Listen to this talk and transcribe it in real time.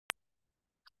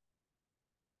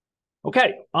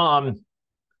Okay.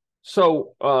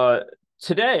 So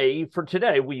today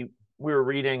we're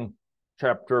reading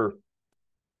chapter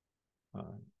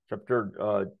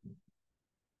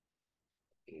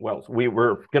well, we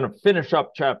were going to finish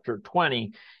up chapter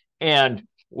 20, and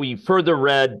we further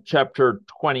read chapter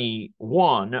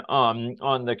 21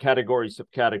 on the categories of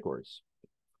categories.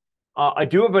 I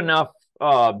do have enough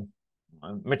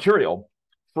material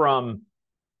from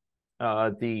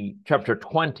the chapter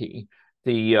 20,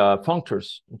 the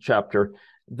Functors chapter,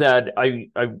 that I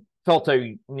felt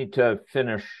I need to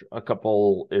finish a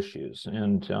couple issues,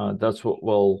 and that's what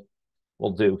we'll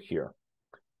do here.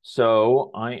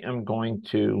 So I am going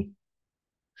to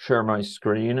share my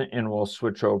screen, and we'll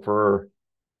switch over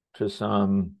to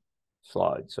some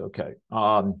slides. Okay,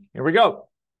 here we go.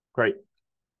 Great.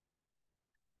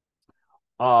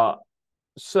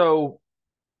 So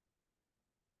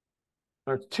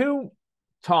there's two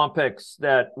topics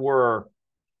that were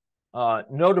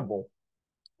notable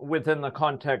within the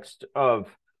context of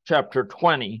chapter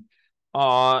 20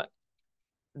 that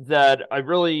I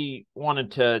really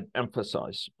wanted to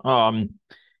emphasize. And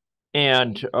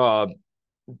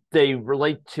they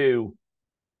relate to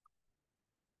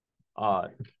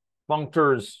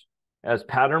functors as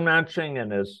pattern matching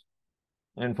and as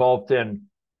involved in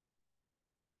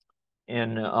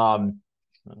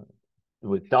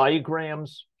with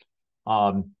diagrams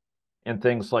and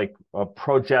things like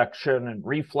projection and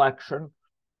reflection.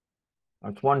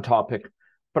 That's one topic.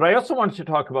 But I also wanted to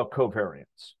talk about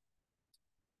covariance.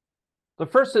 The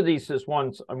first of these is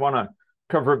ones I want to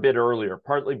cover a bit earlier,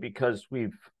 partly because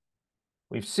we've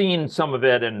seen some of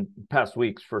it in past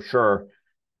weeks for sure,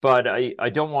 but I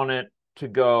don't want it to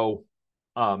go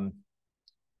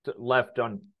left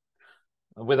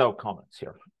without comments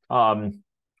here.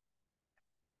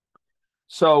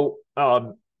 So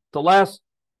the last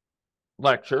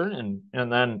lecture and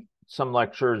then some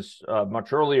lectures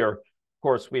much earlier, of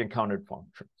course, we encountered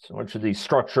functions, which are these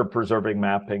structure preserving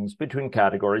mappings between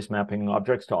categories, mapping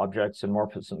objects to objects and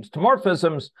morphisms to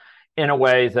morphisms in a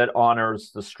way that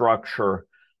honors the structure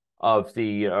of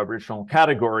the original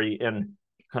category and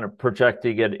kind of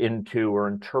projecting it into or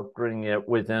interpreting it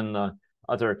within the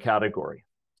other category,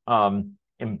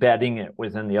 embedding it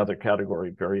within the other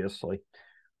category variously.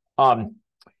 And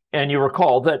you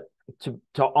recall that to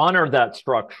honor that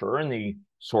structure in the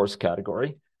source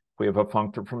category, we have a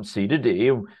functor from C to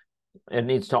D. It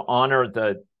needs to honor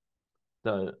the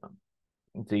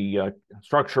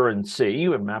structure in C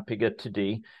and mapping it to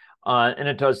D. And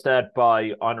it does that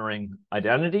by honoring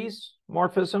identities,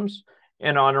 morphisms,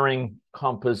 and honoring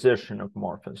composition of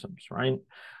morphisms, right?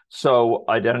 So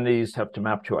identities have to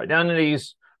map to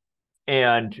identities,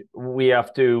 and we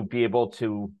have to be able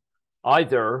to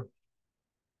either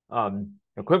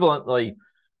equivalently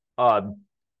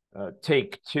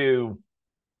take two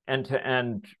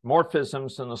end-to-end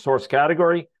morphisms in the source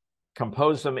category,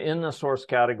 compose them in the source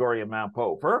category and map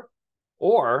over,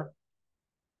 or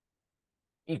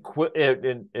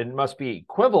it must be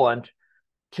equivalent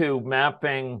to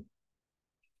mapping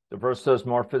the first of those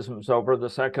morphisms over, the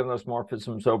second of those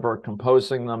morphisms over,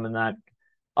 composing them in that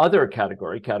other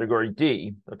category, category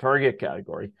D, the target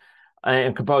category,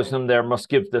 and composing them there must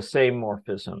give the same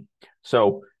morphism.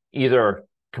 So either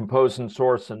compose and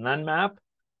source and then map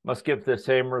must give the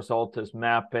same result as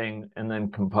mapping and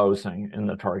then composing in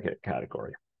the target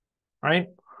category, right?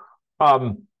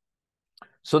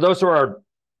 So those are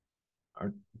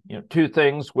our two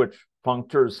things which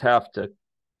functors have to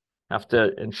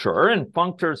ensure, and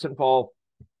functors involve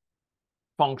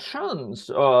functions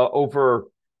over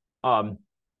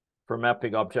for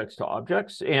mapping objects to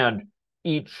objects, and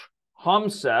each Hom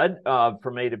set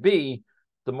from A to B,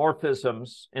 the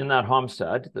morphisms in that Hom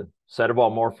set, the set of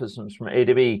all morphisms from A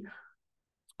to B,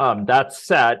 that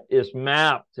set is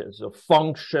mapped as a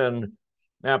function,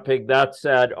 mapping that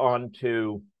set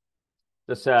onto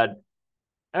the set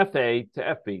FA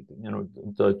to FB,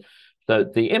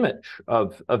 the image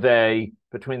of A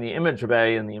between the image of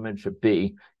A and the image of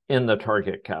B in the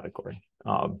target category.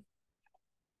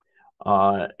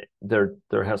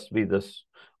 There has to be this,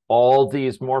 all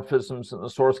these morphisms in the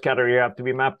source category have to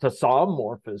be mapped to some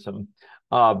morphism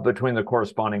between the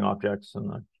corresponding objects in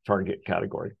the target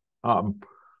category.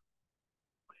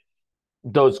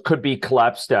 Those could be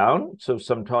collapsed down. So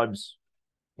sometimes,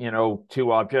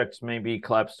 two objects may be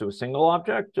collapsed to a single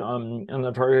object in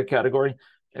the target category.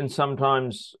 And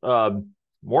sometimes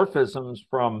morphisms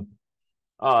from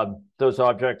those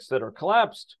objects that are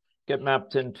collapsed get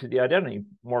mapped into the identity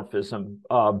morphism.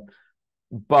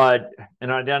 But an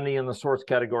identity in the source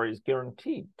category is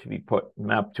guaranteed to be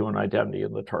mapped to an identity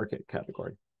in the target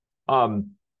category. Now,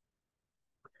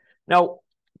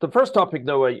 the first topic,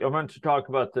 though, I want to talk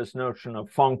about this notion of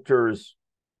functors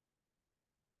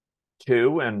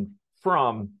to and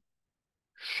from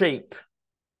shape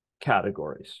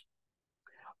categories.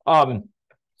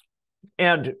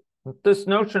 And this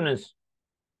notion is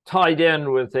tied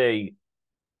in with a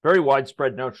very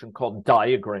widespread notion called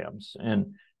diagrams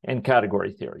in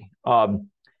category theory.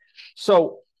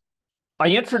 So I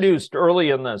introduced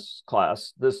early in this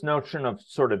class this notion of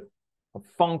sort of a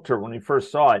functor when we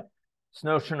first saw it, this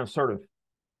notion of sort of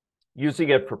using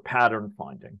it for pattern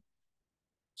finding.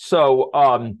 So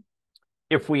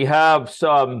if we have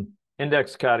some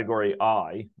index category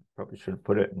I, probably should have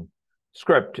put it in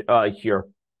script here,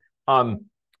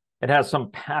 it has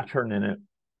some pattern in it.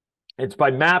 It's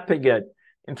by mapping it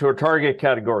into a target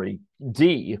category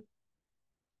D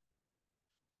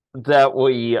that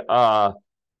we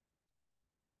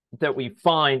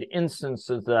find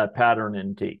instances of that pattern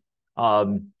in D.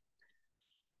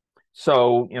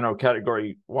 So,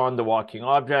 category 1, the walking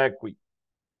object, we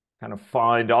kind of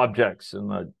find objects in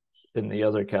the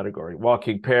other category.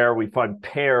 Walking pair, we find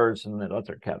pairs in that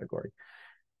other category.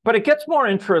 But it gets more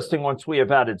interesting once we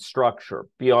have added structure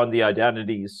beyond the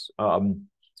identities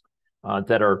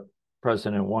that are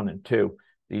present in 1 and 2,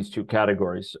 these two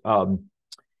categories,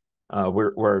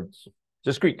 where it's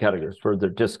discrete categories, where they're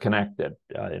disconnected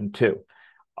in 2.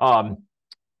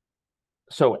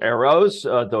 So arrows,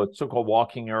 the so-called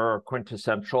walking arrow or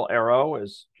quintessential arrow,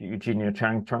 as Eugenia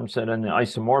Chang terms it, in the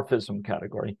isomorphism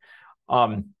category,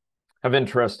 have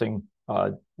interesting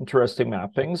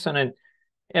mappings,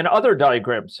 and other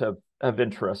diagrams have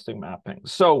interesting mappings.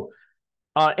 So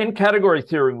in category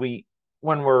theory,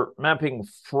 when we're mapping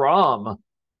from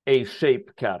a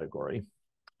shape category,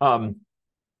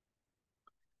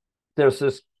 there's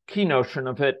this key notion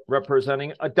of it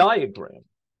representing a diagram.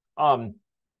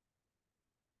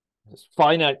 This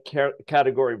finite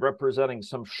category representing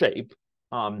some shape,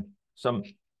 some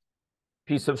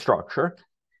piece of structure.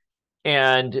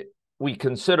 And we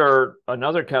consider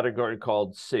another category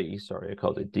called C. Sorry, I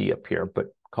called it D up here, but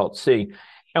called C.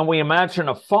 And we imagine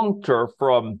a functor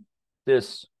from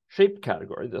this shape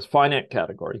category, this finite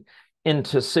category,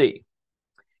 into C.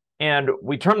 And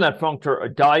we term that functor a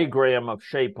diagram of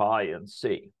shape I and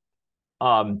C.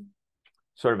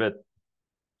 It's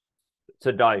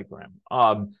a diagram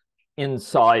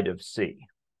inside of C.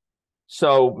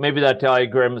 So maybe that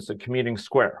diagram is a commuting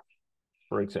square,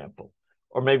 for example.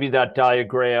 Or maybe that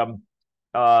diagram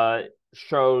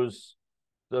shows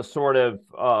the sort of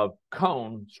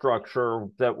cone structure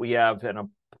that we have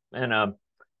in a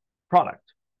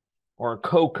product, or a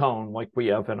co-cone like we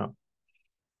have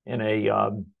in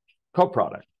a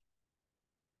coproduct.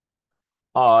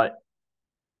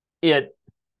 It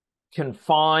can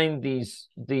find these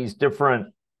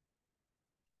different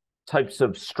types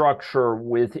of structure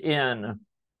within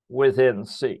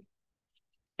C.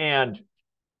 And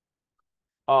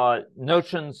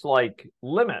notions like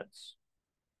limits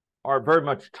are very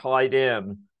much tied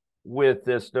in with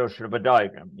this notion of a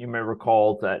diagram. You may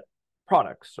recall that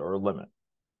products are a limit,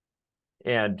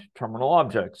 and terminal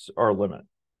objects are a limit,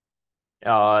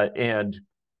 and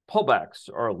pullbacks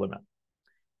are a limit.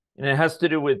 And it has to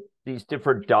do with these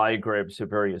different diagrams of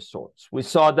various sorts. We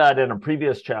saw that in a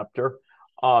previous chapter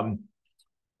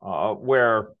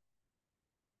where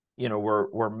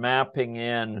we're mapping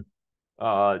in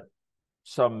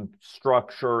some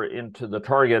structure into the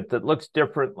target that looks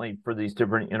differently for these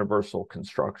different universal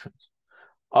constructions.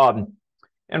 And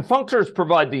functors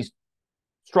provide these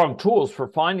strong tools for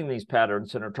finding these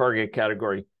patterns in a target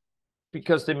category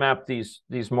because they map these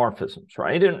morphisms,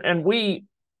 right? And you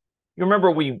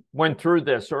remember we went through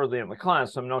this early in the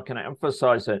class. I'm not going to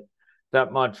emphasize it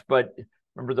that much, but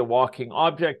remember the walking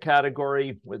object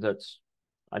category with its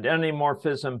identity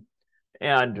morphism,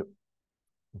 and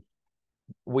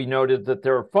we noted that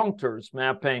there are functors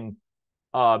mapping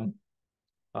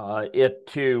it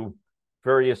to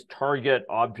various target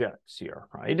objects here,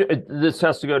 right? This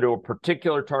has to go to a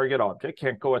particular target object,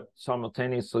 can't go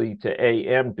simultaneously to A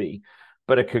and B,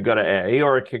 but it could go to A,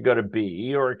 or it could go to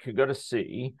B, or it could go to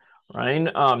C, right?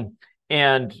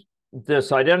 And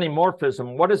this identity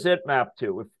morphism, what does it map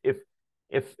to?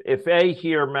 If A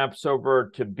here maps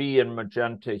over to B and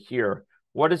magenta here,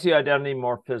 what does the identity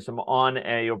morphism on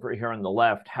A over here on the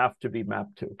left have to be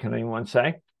mapped to? Can anyone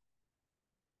say?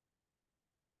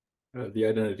 The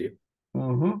identity.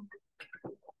 Mm-hmm.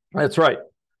 That's right.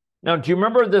 Now, do you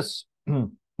remember this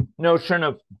notion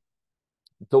of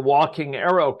the walking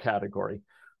arrow category?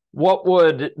 What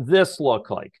would this look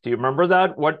like? Do you remember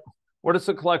that? What does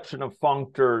a collection of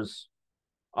functors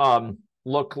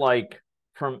look like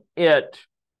from it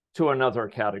to another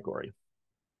category?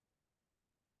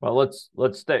 Well,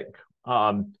 let's think.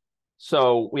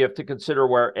 So we have to consider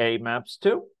where A maps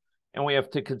to, and we have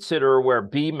to consider where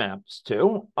B maps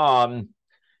to. And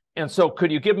so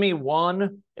could you give me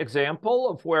one example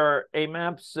of where A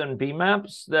maps and B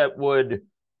maps that would,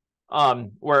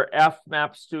 where F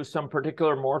maps to some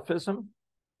particular morphism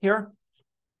here?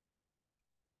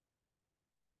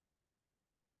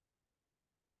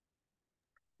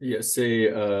 Yeah, say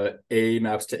A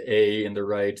maps to A in the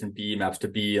right, and B maps to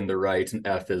B in the right, and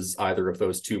F is either of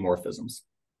those two morphisms.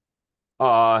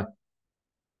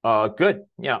 Good.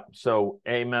 Yeah. So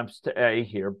A maps to A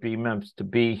here, B maps to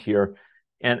B here,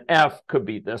 and F could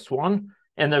be this one.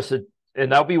 And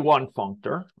that'll be one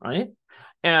functor, right?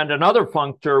 And another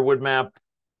functor would map,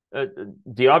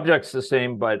 the object's the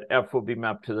same, but F will be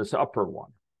mapped to this upper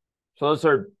one. So those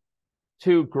are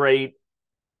two great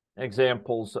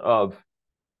examples of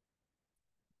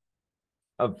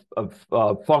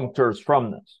functors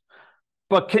from this.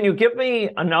 But can you give me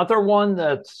another one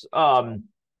that's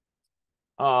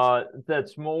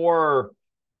more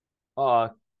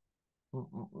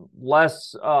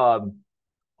less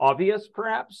obvious,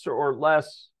 perhaps, or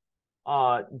less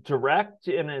direct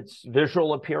in its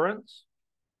visual appearance?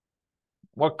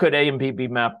 What could A and B be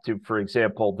mapped to, for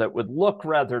example, that would look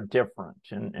rather different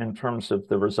in terms of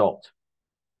the result?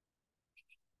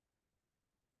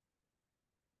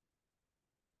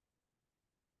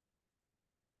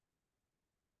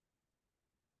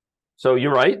 So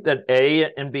you're right that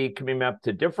A and B can be mapped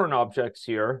to different objects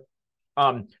here.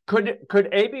 Could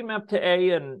A be mapped to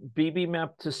A and B be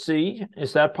mapped to C?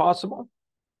 Is that possible?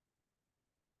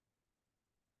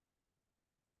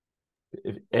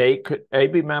 Could A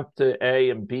be mapped to A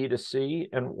and B to C?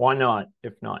 And why not,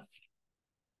 if not?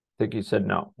 I think you said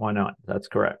no. Why not? That's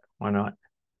correct. Why not?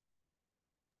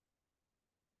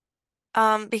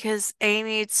 Because A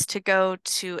needs to go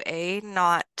to A,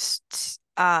 not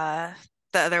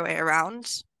the other way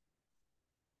around.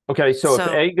 Okay, so if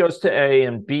A goes to A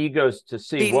and B goes to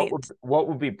C, B what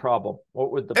would be problem?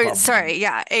 What would the problem be? Sorry,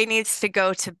 yeah, A needs to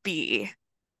go to B.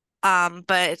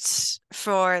 But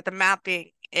for the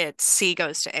mapping, it's C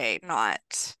goes to A, not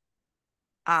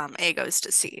A goes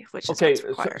to C, which is what's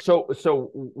required.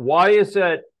 So why is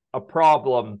it a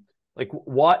problem? Like,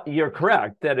 what, you're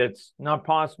correct that it's not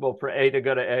possible for A to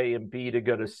go to A and B to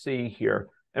go to C here.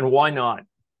 And why not?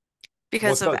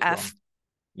 Because of F. Wrong?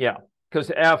 Yeah,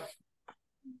 because F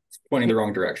it's pointing the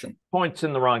wrong direction. Points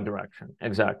in the wrong direction.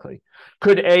 Exactly.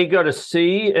 Could A go to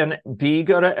C and B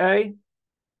go to A?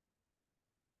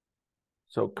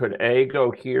 So could A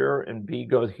go here and B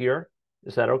go here?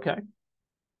 Is that okay?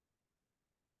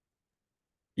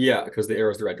 Yeah, because the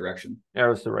arrow's the right direction.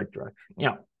 Arrow's the right direction.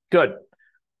 Yeah, good.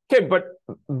 Okay, but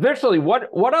visually,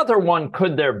 what other one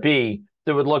could there be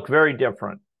that would look very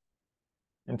different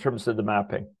in terms of the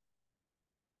mapping?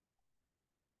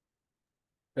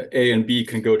 A and B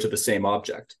can go to the same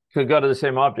object. Could go to the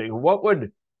same object. What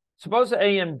would, suppose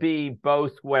A and B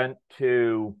both went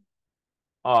to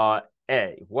A.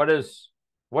 What does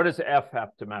F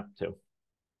have to map to?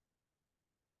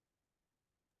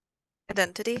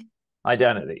 Identity.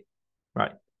 Identity,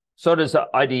 right. So does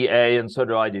ID A and so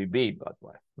do ID B, by the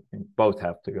way. Both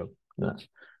have to go. Yes.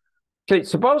 Okay,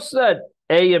 suppose that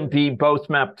A and B both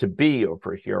map to B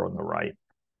over here on the right.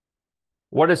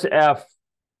 What is F?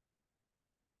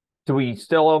 Do we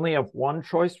still only have one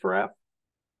choice for F?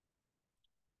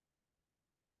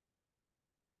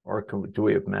 Or do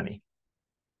we have many?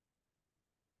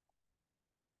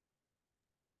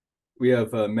 We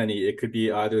have many. It could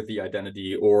be either the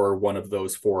identity or one of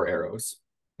those four arrows.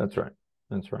 That's right.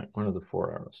 That's right. One of the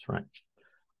four arrows, right?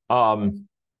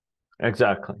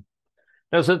 Exactly.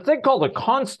 There's a thing called a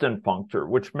constant functor,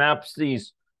 which maps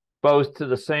these both to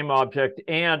the same object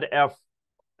and F.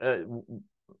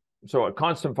 So a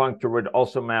constant functor would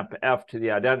also map F to the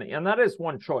identity, and that is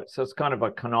one choice. That's kind of a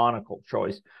canonical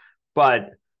choice, but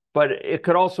it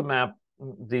could also map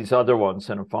these other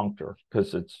ones in a functor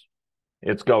because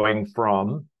it's going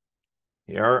from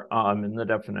here in the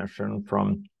definition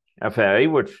from FA,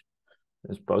 which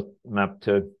is both mapped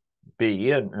to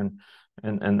B, and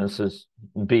this is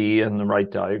B in the right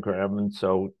diagram, and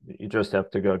so you just have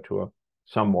to go to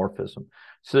some morphism.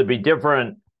 So there'd be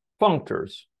different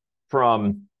functors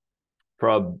from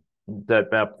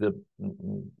that map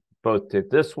both to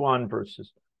this one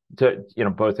versus to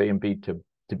both A and B to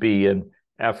B, and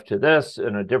F to this,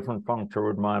 and a different functor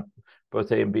would map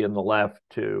both A and B on the left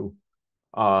to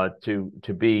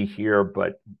B here,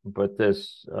 but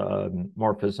this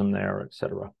morphism there,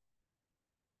 etc.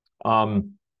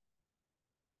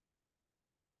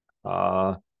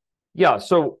 Yeah,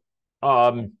 so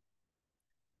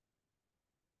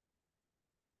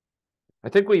I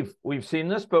think we've seen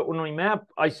this, but when we map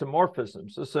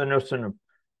isomorphisms, this is a notion of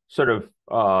sort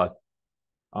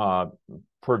of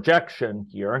projection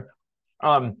here.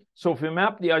 So if we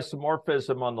map the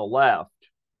isomorphism on the left,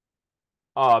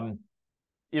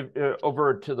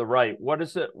 over to the right,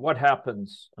 what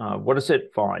happens? What does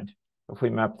it find if we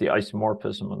map the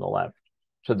isomorphism on the left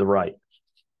to the right?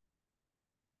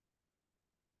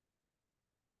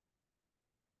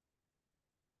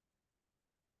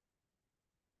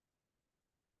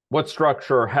 What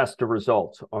structure has to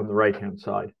result on the right-hand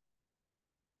side?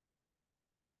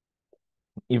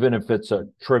 Even if it's a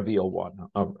trivial one,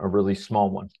 a really small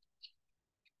one.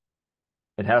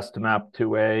 It has to map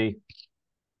to an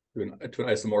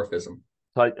isomorphism.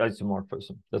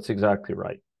 Isomorphism. That's exactly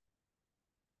right.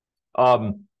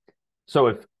 So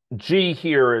if G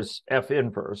here is F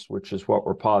inverse, which is what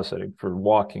we're positing for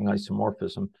walking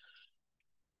isomorphism,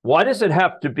 why does it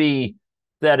have to be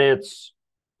that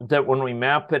when we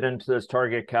map it into this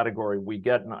target category, we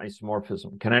get an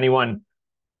isomorphism? Can anyone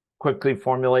quickly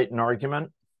formulate an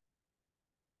argument?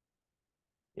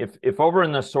 If over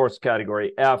in the source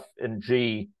category, F and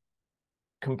G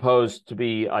composed to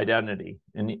be identity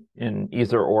in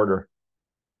either order,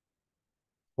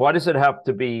 why does it have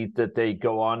to be that they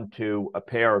go on to a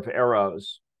pair of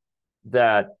arrows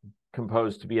that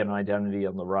compose to be an identity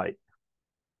on the right?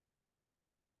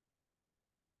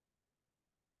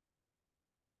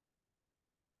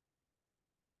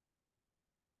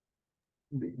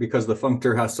 Because the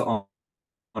functor has to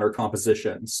honor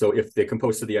composition. So if they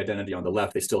compose to the identity on the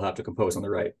left, they still have to compose on the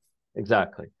right.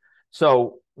 Exactly.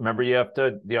 So remember,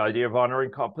 the idea of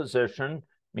honoring composition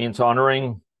means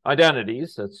honoring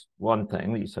identities. That's one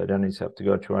thing. These identities have to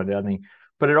go to identity.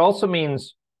 But it also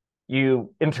means it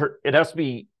has to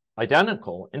be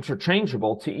identical,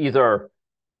 interchangeable to either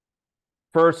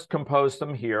first compose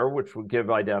them here, which would give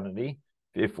identity.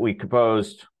 If we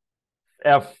composed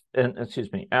F and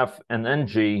then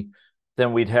G,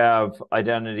 then we'd have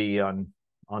identity on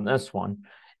this one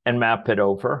and map it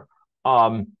over.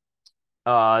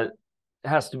 It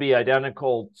has to be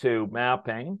identical to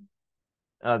mapping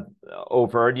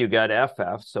over. You get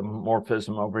FF, some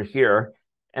morphism over here,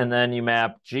 and then you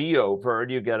map G over,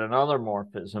 you get another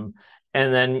morphism,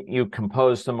 and then you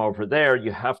compose them over there.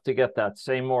 You have to get that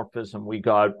same morphism we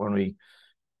got when we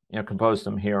composed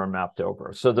them here and mapped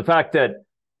over. So the fact that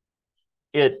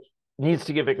it needs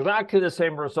to give exactly the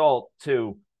same result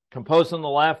to compose on the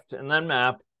left and then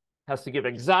map has to give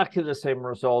exactly the same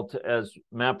result as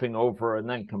mapping over and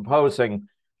then composing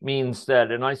means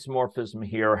that an isomorphism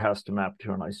here has to map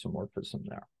to an isomorphism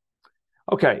there.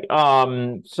 Okay,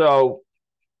 so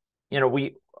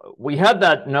we had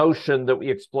that notion that we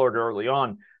explored early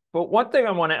on, but one thing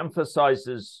I want to emphasize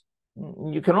is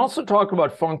you can also talk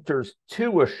about functors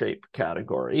to a shape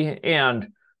category, and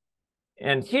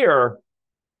here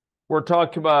we're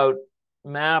talking about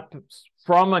maps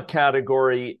from a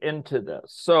category into this.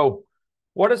 So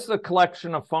what does the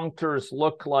collection of functors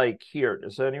look like here?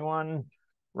 Does anyone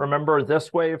remember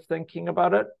this way of thinking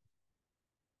about it?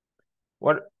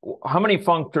 How many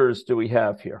functors do we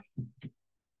have here?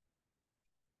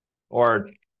 Or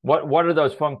what do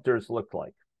those functors look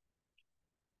like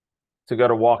to go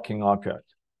to walking object?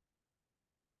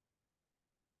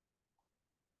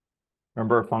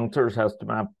 Remember, functors has to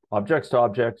map objects to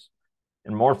objects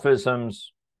and morphisms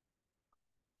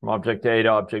from object A to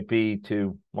object B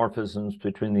to morphisms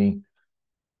between the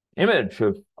image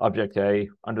of object A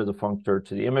under the functor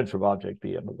to the image of object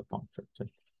B under the functor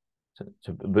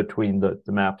to between the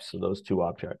maps of those two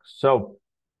objects. So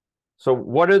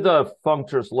what do the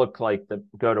functors look like that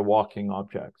go to walking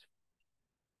objects?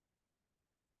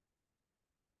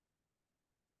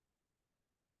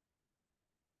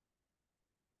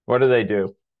 What do they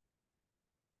do?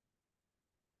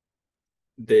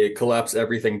 They collapse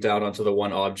everything down onto the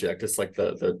one object. It's like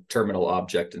the terminal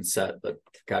object and set the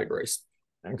categories.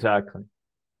 Exactly.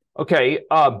 Okay.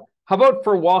 How about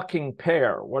for walking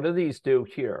pair? What do these do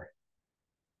here?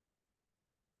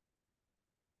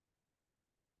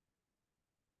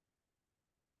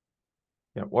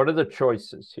 Yeah. What are the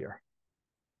choices here?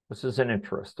 This is an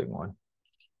interesting one.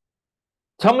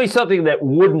 Tell me something that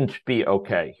wouldn't be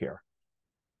okay here.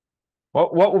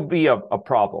 What would be a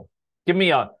problem? Give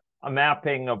me a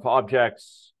mapping of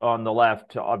objects on the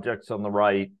left to objects on the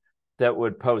right that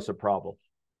would pose a problem.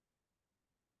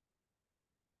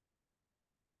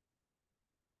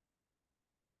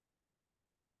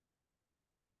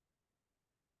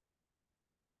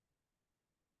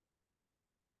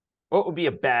 What would be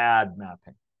a bad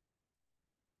mapping?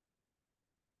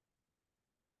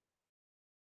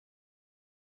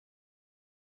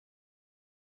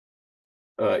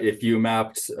 if you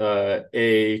mapped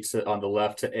A to on the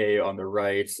left to A on the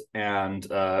right, and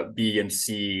B and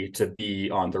C to B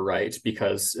on the right,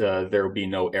 because there will be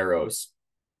no arrows.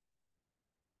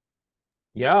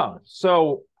 Yeah,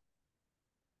 so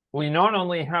we not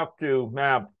only have to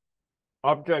map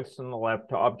objects on the left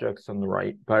to objects on the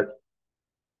right, but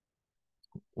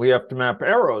we have to map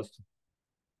arrows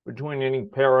between any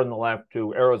pair on the left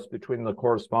to arrows between the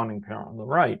corresponding pair on the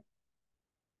right.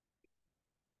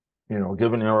 You know,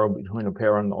 give an arrow between a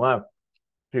pair on the left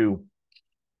to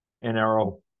an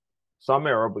arrow, some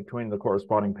arrow between the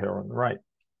corresponding pair on the right.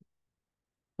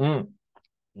 And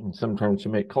sometimes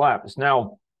you make collapse.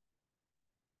 Now,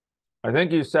 I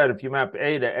think you said if you map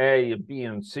A to A, B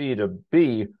and C to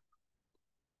B,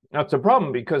 that's a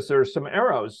problem because there's some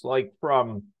arrows like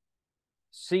from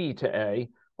C to A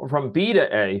or from B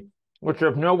to A, which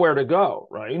have nowhere to go,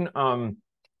 right?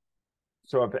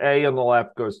 So if A on the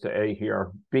left goes to A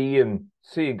here, B and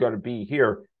C go to B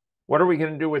here, what are we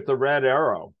going to do with the red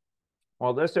arrow?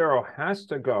 Well, this arrow has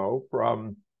to go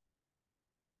from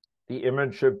the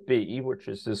image of B, which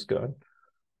is this guy, to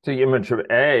the image of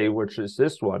A, which is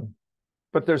this one.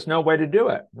 But there's no way to do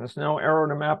it. There's no arrow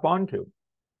to map onto.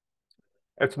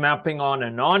 It's mapping on a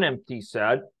non-empty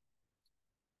set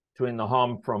between the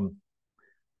hom from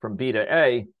B to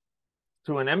A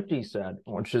to an empty set,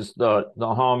 which is the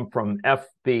hom from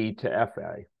FB to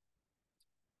FA.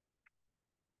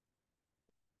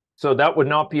 So that would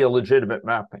not be a legitimate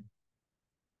mapping.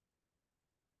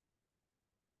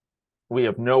 We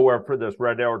have nowhere for this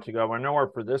red arrow to go and nowhere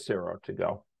for this arrow to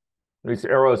go. These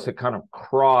arrows that kind of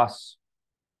cross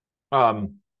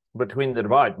between the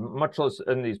divide, much less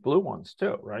in these blue ones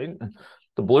too, right?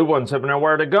 The blue ones have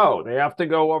nowhere to go. They have to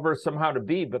go over somehow to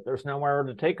B, but there's nowhere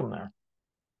to take them there.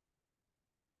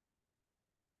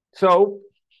 So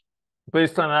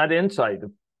based on that insight,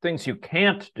 things you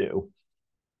can't do,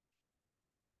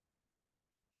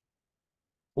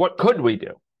 what could we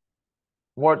do?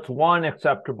 What's one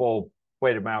acceptable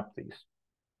way to map these?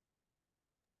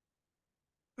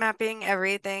 Mapping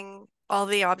everything, all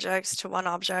the objects to one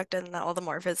object and all the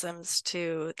morphisms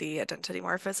to the identity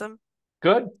morphism.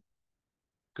 Good.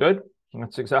 Good.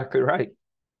 That's exactly right.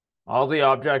 All the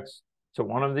objects to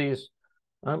one of these,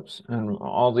 and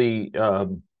all the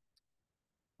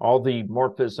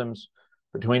morphisms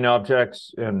between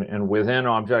objects and within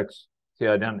objects, the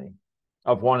identity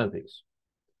of one of these.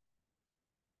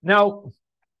 Now,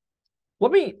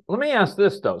 let me ask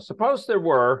this though. Suppose there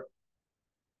were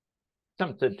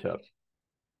tempted to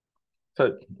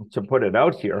put it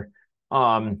out here.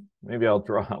 Maybe I'll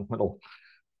draw a little.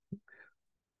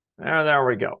 There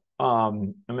we go.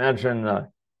 Imagine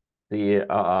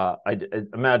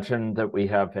imagine that we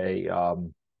have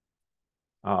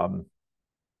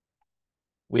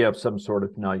we have some sort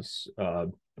of nice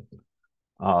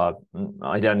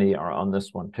identity on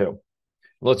this one too.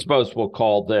 Let's suppose we'll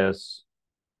call this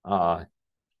D.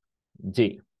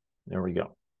 There we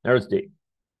go. There's D.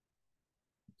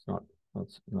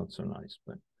 It's not so nice,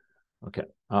 but okay.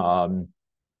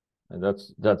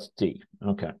 That's D.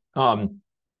 Okay.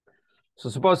 So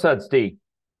suppose that's D.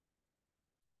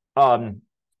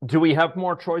 Do we have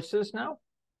more choices now?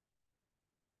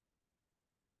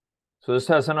 So this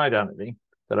has an identity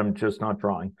that I'm just not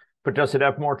drawing, but does it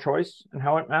have more choice in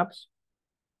how it maps?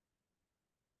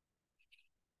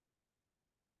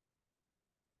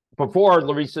 Before,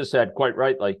 Larissa said quite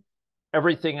rightly,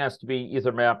 everything has to be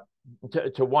either mapped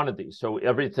to one of these. So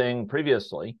everything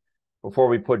previously, before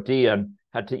we put D in,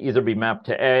 had to either be mapped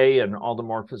to A and all the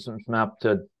morphisms mapped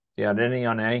to the identity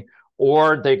on A,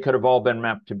 or they could have all been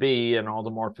mapped to B and all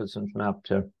the morphisms mapped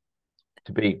to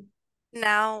B.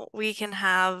 Now we can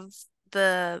have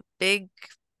the big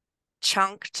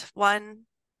chunked one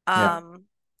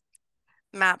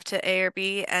mapped to A or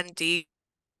B, and D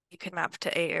you can map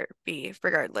to A or B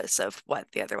regardless of what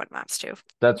the other one maps to.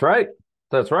 That's right.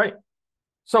 That's right.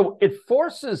 So it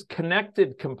forces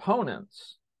connected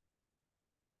components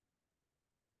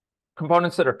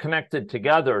that are connected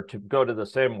together to go to the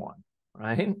same one,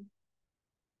 right?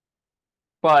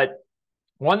 But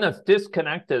one that's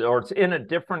disconnected or it's in a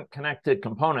different connected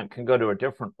component can go to a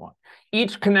different one.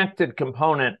 Each connected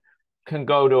component can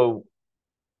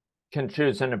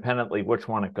choose independently which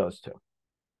one it goes to.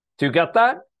 Do you get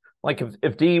that? Like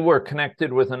if D were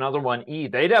connected with another one, E,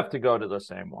 they'd have to go to the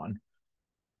same one.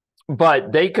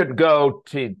 But they could go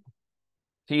to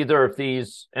either of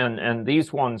these, and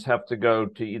these ones have to go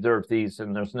to either of these,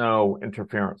 and there's no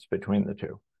interference between the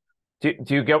two.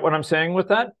 Do you get what I'm saying with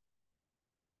that?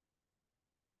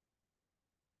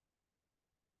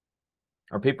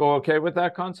 Are people okay with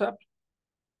that concept?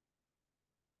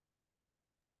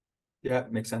 Yeah,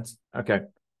 makes sense. Okay.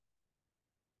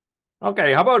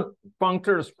 Okay, how about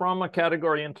functors from a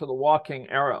category into the walking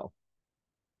arrow?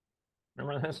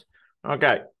 Remember this?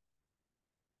 Okay.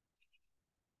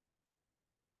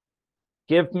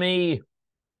 Give me.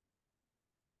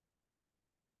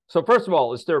 So first of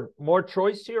all, is there more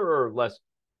choice here or less?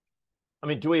 I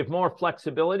mean, do we have more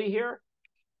flexibility here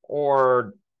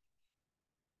or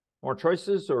more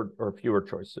choices or fewer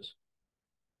choices?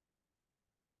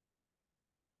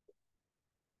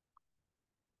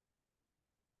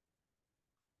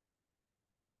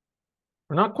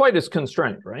 We're not quite as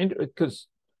constrained, right? Because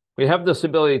we have this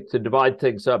ability to divide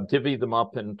things up, divvy them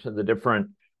up into the different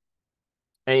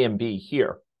A and B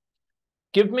here.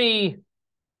 Give me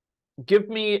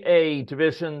a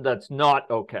division that's not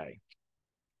okay.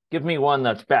 Give me one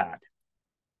that's bad.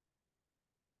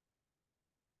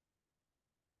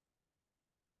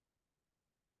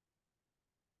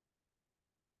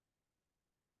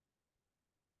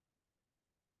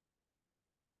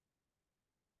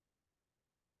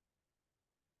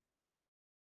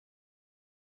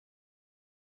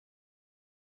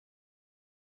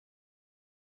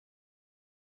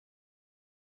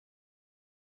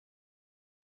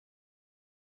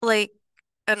 Like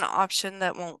an option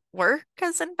that won't work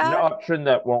as in An bad? option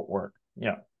that won't work.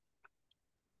 Yeah.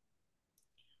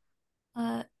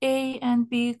 A and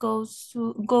B go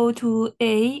to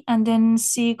A and then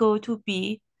C go to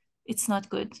B. It's not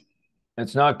good.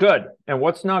 It's not good. And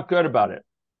what's not good about it?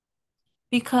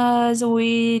 Because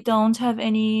we don't have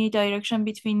any direction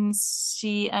between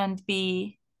C and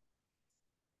B.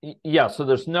 Yeah, so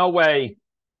there's no way.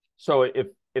 So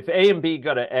if A and B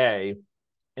go to A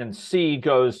and C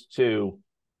goes to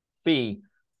B,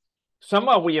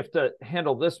 somehow we have to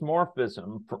handle this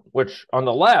morphism, which on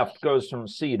the left goes from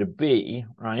C to B,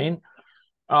 right?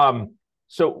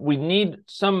 So we need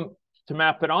some to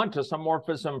map it onto some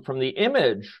morphism from the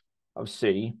image of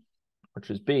C, which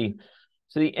is B,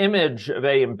 to the image of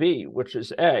A and B, which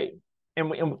is A.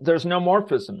 And there's no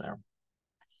morphism there.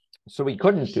 So we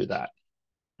couldn't do that,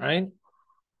 right?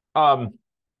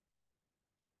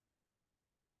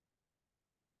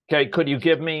 Okay, could you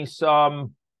give me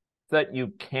some that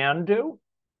you can do?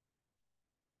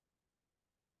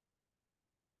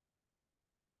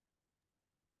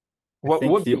 What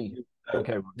would be?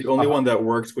 Okay. The only one that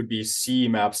works would be C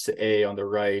maps to A on the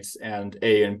right and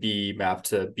A and B map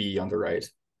to B on the right.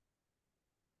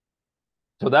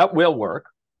 So that will work.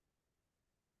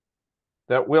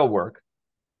 That will work.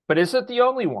 But is it the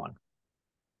only one?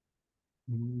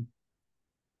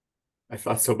 I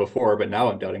thought so before, but now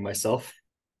I'm doubting myself.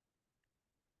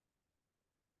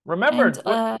 Remember,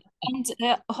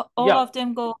 all of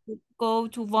them go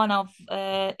to one of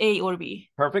A or B.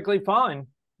 Perfectly fine.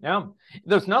 Yeah.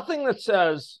 There's nothing that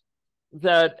says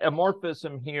that a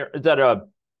morphism here,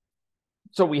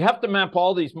 so we have to map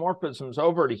all these morphisms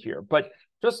over to here, but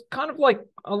just kind of like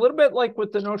a little bit like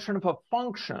with the notion of a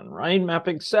function, right?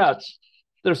 Mapping sets.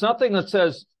 There's nothing that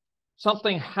says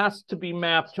something has to be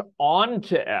mapped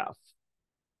onto F.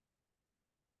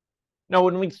 Now,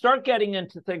 when we start getting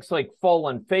into things like full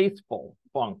and faithful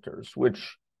functors,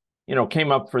 which,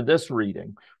 came up for this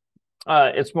reading,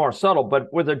 it's more subtle.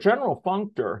 But with a general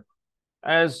functor,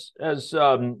 as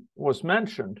was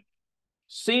mentioned,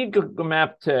 C could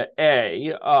map to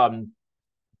A, A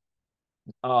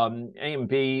and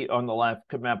B on the left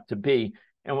could map to B,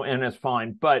 and it's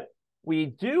fine. But we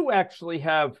do actually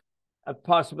have a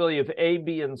possibility of A,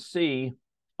 B, and C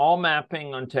all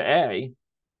mapping onto A,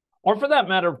 or for that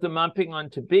matter, if the mapping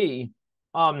onto B,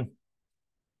 all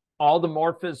the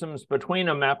morphisms between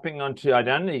them mapping onto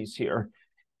identities here,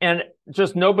 and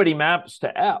just nobody maps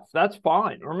to F. That's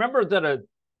fine. Remember that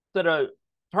a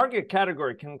target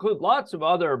category can include lots of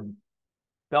other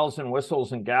bells and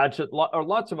whistles and gadgets, or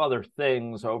lots of other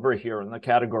things over here in the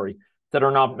category that are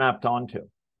not mapped onto,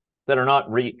 that are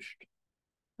not reached.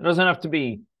 It doesn't have to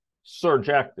be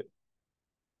surjective.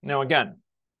 Now, again,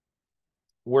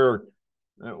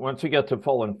 once we get to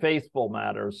full and faithful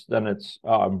matters, then it's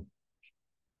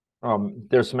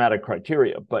there's semantic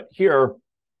criteria. But here,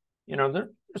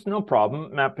 there's no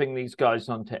problem mapping these guys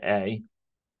onto A.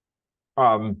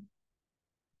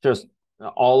 Just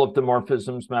all of the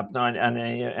morphisms mapped on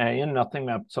A, and nothing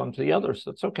maps onto the others.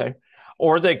 That's okay.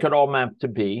 Or they could all map to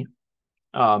B,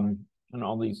 and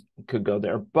all these could go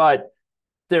there. But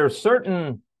there are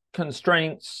certain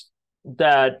constraints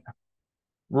that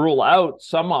rule out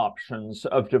some options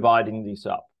of dividing these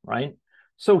up, right?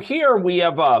 So here we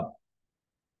have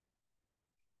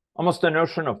almost a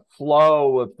notion of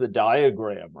flow of the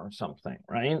diagram or something,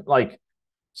 right? Like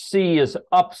C is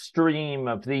upstream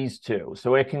of these two,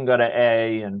 so it can go to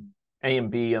A, and A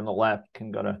and B on the left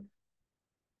can go to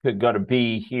could go to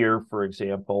B here, for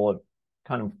example. It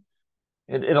kind of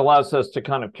it allows us to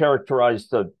kind of characterize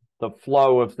the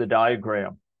flow of the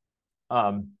diagram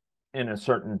in a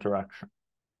certain direction.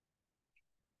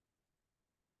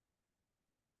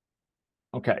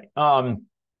 Okay. I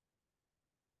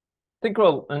think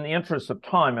in the interest of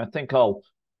time, I think I'll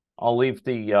leave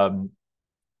the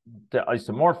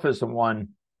isomorphism one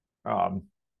for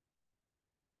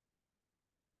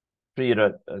you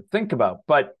to think about.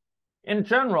 But in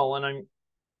general, and I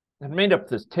made up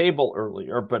this table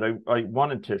earlier, but I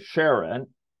wanted to share it.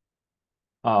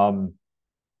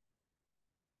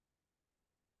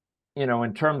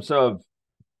 In terms of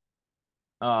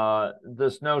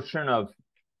this notion of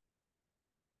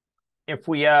if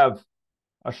we have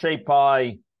a shape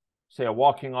I, say a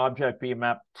walking object, be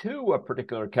mapped to a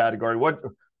particular category,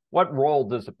 what role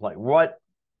does it play? What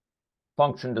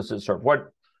function does it serve?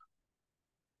 What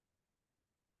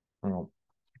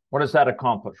does that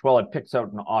accomplish? Well, it picks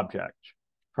out an object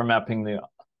for mapping the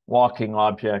walking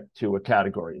object to a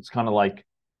category. It's kind of like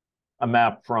a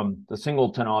map from the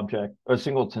singleton object or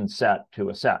singleton set to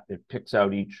a set. It picks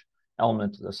out each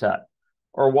element of the set.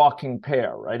 Or walking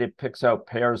pair, right? It picks out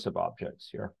pairs of objects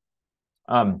here.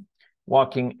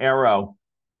 Walking arrow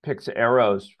picks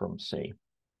arrows from C.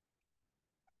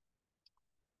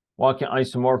 Walking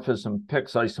isomorphism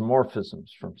picks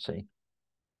isomorphisms from C.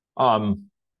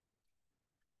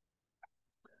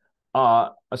 A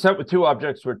set with two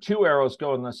objects where two arrows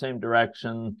go in the same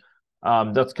direction.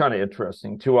 That's kind of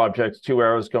interesting. Two objects, two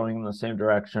arrows going in the same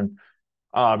direction.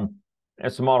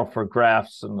 It's a model for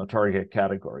graphs in the target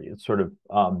category. It sort of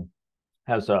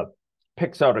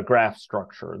picks out a graph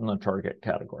structure in the target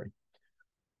category.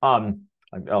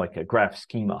 Like a graph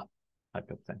schema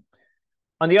type of thing.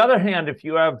 On the other hand, if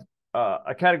you have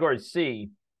a category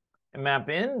C and map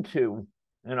into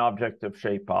an object of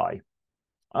shape I,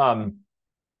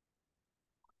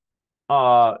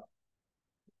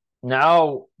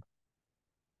 now,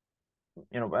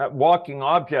 that walking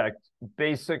object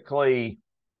basically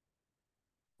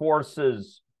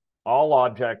forces all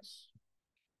objects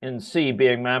in C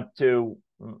being mapped to,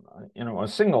 a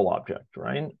single object,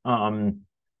 right?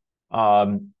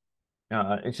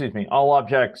 Excuse me, all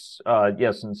objects,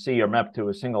 yes, in C are mapped to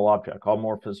a single object, all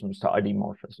morphisms to ID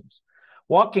morphisms.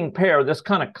 Walking pair, this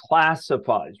kind of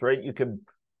classifies, right? You can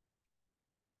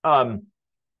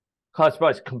classify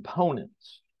as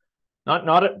components, not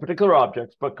particular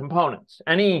objects, but components.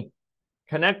 Any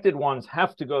connected ones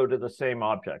have to go to the same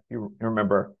object. You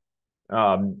remember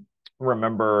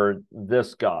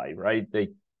this guy, right? They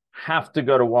have to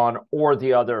go to one or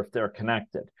the other if they're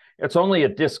connected. It's only a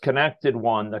disconnected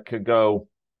one that could go,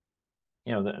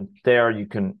 there you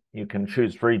can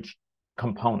choose for each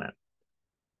component.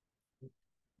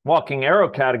 Walking arrow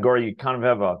category, you kind of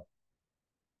have a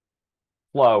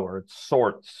flow, or it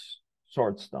sorts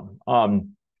them.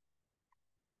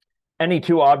 Any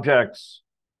two objects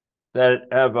that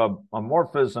have a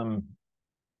morphism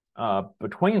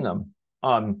between them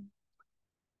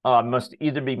must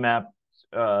either be mapped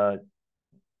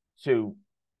to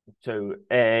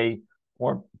A,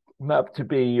 or mapped to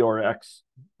B or X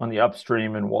on the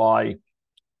upstream and Y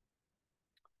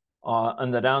on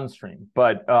the downstream.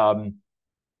 But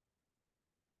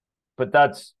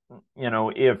that's,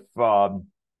 if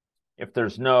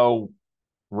there's no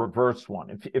reverse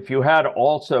one. If you had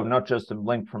also not just a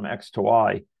link from X to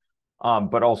Y,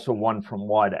 but also one from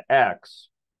Y to X,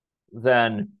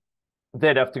 then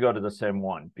they'd have to go to the same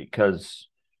one, because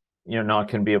you're not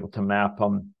going to be able to map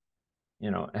them,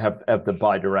 have the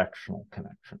bidirectional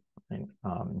connection. Right?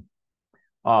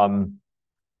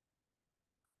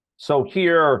 So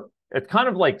here it kind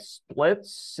of like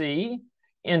splits C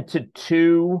into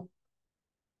two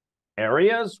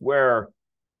areas where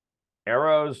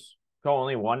arrows go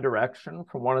only one direction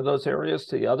from one of those areas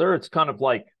to the other. It's kind of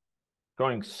like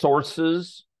going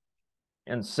sources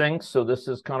and sinks. So this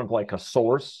is kind of like a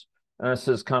source, and this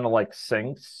is kind of like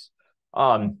sinks.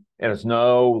 It has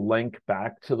no link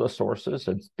back to the sources.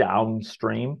 It's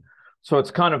downstream. So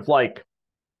it's kind of like,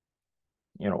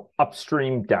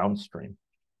 upstream, downstream,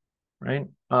 right?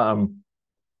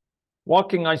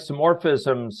 Walking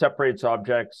isomorphism separates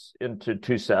objects into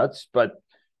two sets, but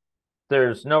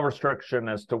there's no restriction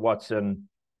as to what's in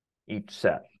each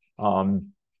set.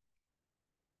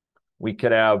 We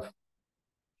could have,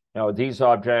 these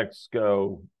objects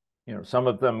go, some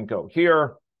of them go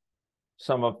here,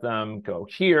 some of them go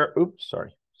here. Oops,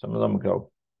 sorry. Some of them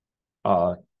go,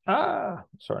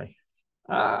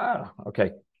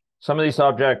 okay. Some of these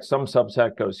objects, some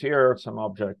subset goes here, some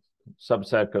object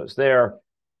subset goes there.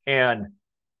 And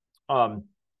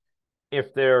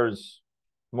if there's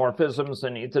morphisms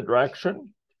in either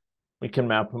direction, we can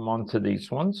map them onto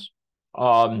these ones.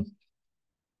 And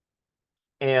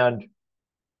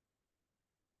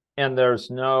there's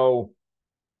no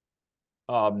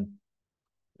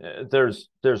there's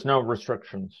no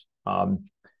restrictions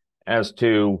as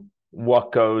to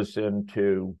what goes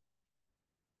into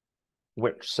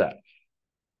which set.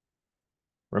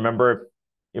 Remember,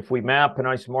 if we map an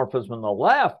isomorphism on the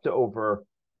left over,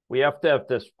 we have to have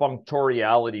this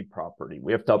functoriality property.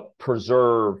 We have to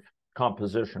preserve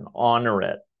composition, honor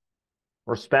it,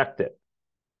 respect it.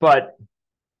 But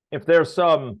if there's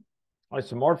some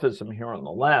isomorphism here on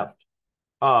the left,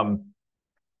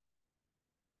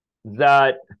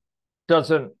 that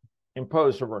doesn't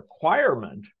impose a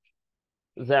requirement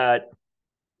that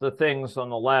the things on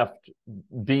the left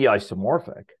be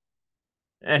isomorphic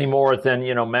any more than,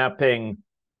 mapping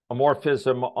a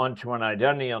morphism onto an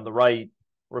identity on the right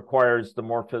requires the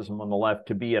morphism on the left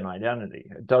to be an identity.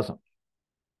 It doesn't.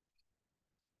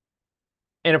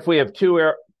 And if we have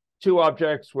two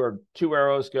objects where two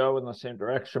arrows go in the same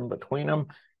direction between them,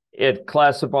 it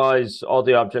classifies all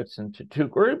the objects into two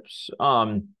groups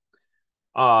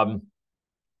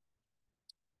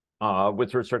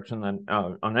with restriction then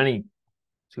on any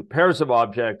two pairs of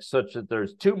objects, such that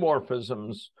there's two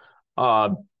morphisms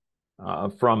from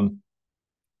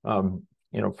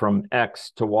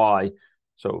X to Y.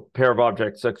 So pair of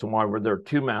objects X and Y where there are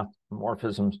two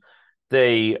morphisms,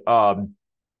 they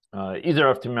either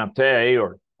have to map to A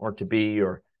or to B,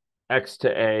 or X to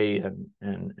A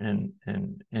and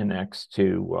X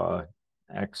to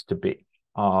B.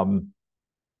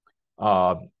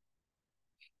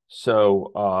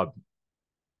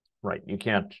 Right, you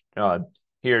can't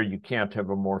here you can't have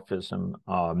a morphism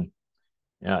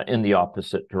in the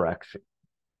opposite direction.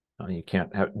 You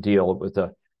can't deal with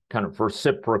a kind of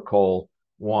reciprocal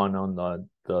one on the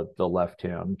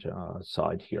left-hand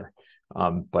side here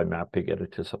by mapping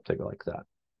it to something like that.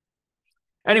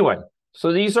 Anyway,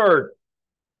 so these are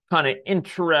kind of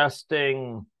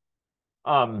interesting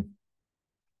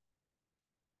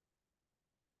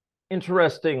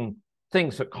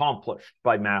things accomplished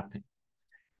by mapping.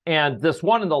 And this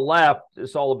one on the left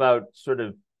is all about sort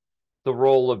of the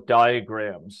role of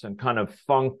diagrams and kind of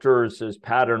functors as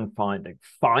pattern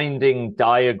finding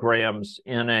diagrams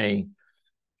in a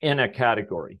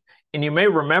category. And you may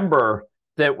remember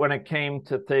that when it came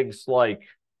to things like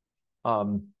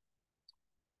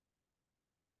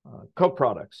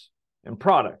coproducts and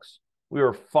products, we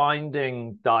were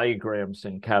finding diagrams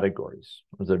in categories,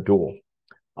 or they're dual.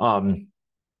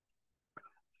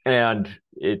 And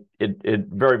it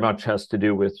very much has to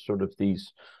do with sort of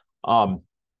these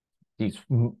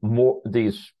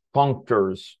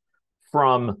functors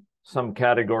from some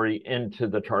category into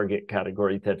the target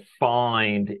category that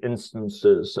find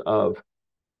instances of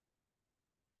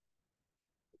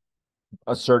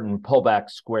a certain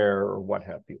pullback square or what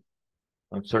have you,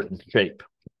 a certain shape,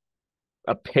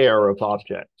 a pair of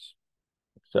objects,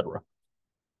 etc.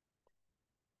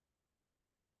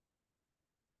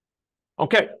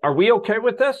 Okay, are we okay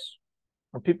with this?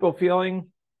 Are people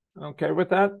feeling okay with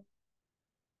that?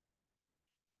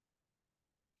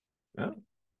 Yeah.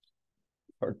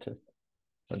 Hard to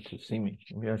see me.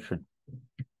 Maybe I should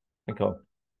go.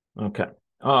 Okay.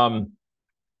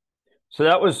 So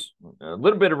that was a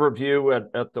little bit of review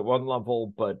at the one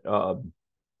level, but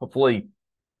hopefully,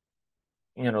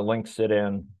 links it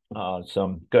in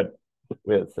some good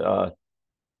with so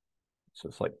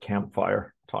it's like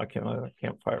campfire, talking about a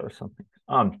campfire or something.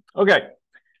 Okay.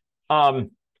 So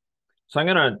I'm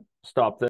gonna stop this.